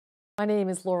My name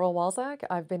is Laurel Walzak.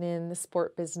 I've been in the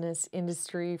sport business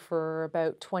industry for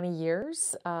about 20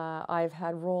 years. I've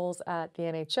had roles at the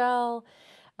NHL,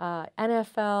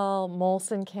 NFL,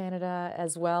 Molson Canada,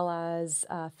 as well as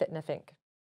Fitness Inc.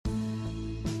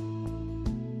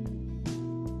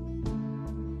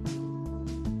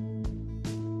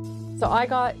 So I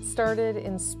got started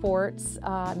in sports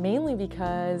mainly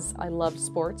because I loved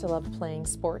sports. I loved playing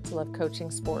sports. I loved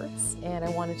coaching sports, and I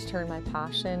wanted to turn my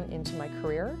passion into my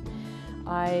career.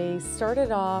 I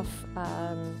started off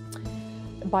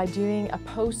by doing a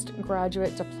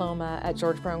postgraduate diploma at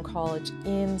George Brown College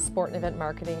in sport and event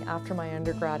marketing after my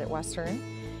undergrad at Western.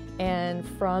 And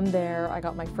from there, I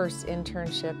got my first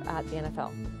internship at the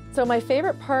NFL. So my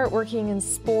favorite part working in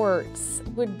sports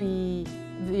would be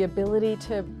the ability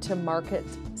to market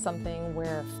something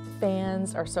where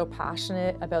fans are so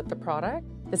passionate about the product.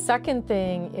 The second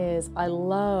thing is I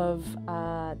love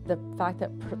the fact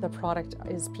that the product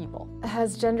is people.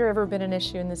 Has gender ever been an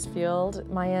issue in this field?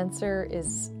 My answer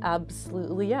is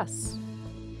absolutely yes.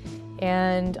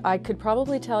 And I could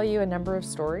probably tell you a number of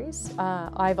stories.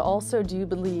 I've also do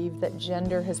believe that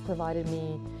gender has provided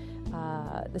me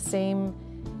the same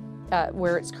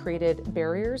where it's created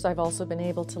barriers. I've also been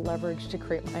able to leverage to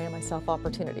create myself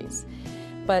opportunities.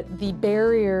 But the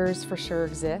barriers for sure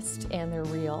exist, and they're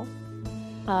real.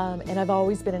 And I've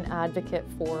always been an advocate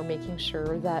for making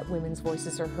sure that women's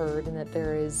voices are heard and that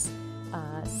there is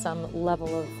some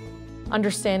level of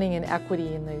understanding and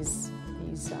equity in these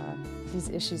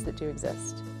issues that do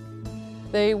exist.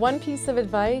 The one piece of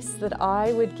advice that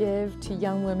I would give to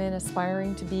young women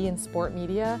aspiring to be in sport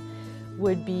media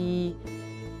would be,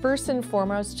 first and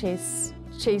foremost, chase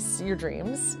your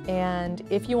dreams. And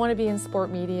if you want to be in sport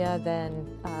media, then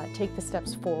take the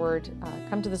steps forward.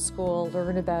 Come to the school,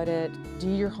 learn about it, do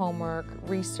your homework,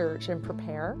 research, and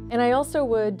prepare. And I also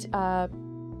would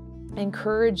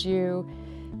encourage you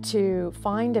to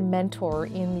find a mentor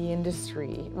in the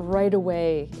industry right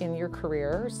away in your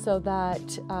career, so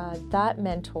that that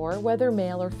mentor, whether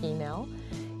male or female,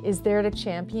 is there to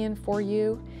champion for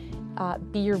you,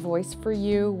 be your voice for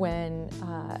you when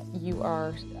you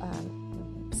are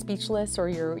speechless or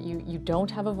you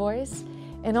don't have a voice,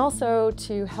 and also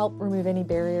to help remove any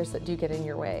barriers that do get in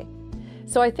your way.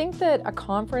 So I think that a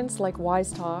conference like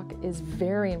WiSE Talk is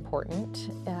very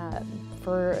important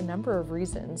for a number of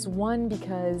reasons. One,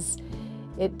 because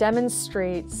it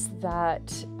demonstrates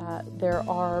that there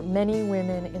are many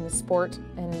women in the sport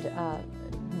and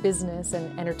business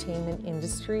and entertainment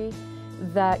industry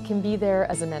that can be there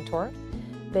as a mentor.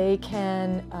 They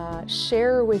can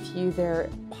share with you their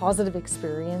positive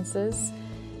experiences.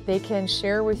 They can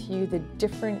share with you the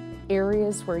different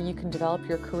areas where you can develop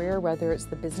your career, whether it's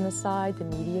the business side, the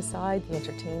media side, the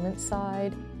entertainment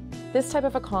side. This type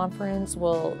of a conference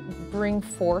will bring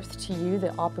forth to you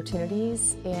the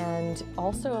opportunities and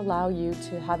also allow you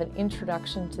to have an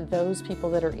introduction to those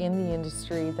people that are in the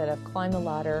industry that have climbed the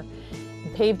ladder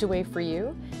and paved a way for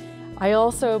you. I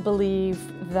also believe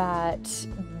that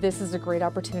this is a great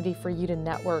opportunity for you to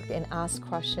network and ask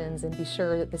questions and be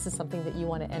sure that this is something that you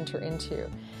want to enter into.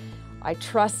 I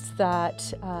trust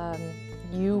that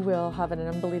you will have an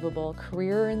unbelievable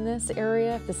career in this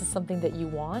area if this is something that you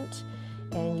want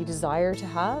and you desire to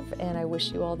have, and I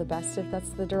wish you all the best if that's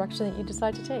the direction that you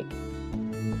decide to take.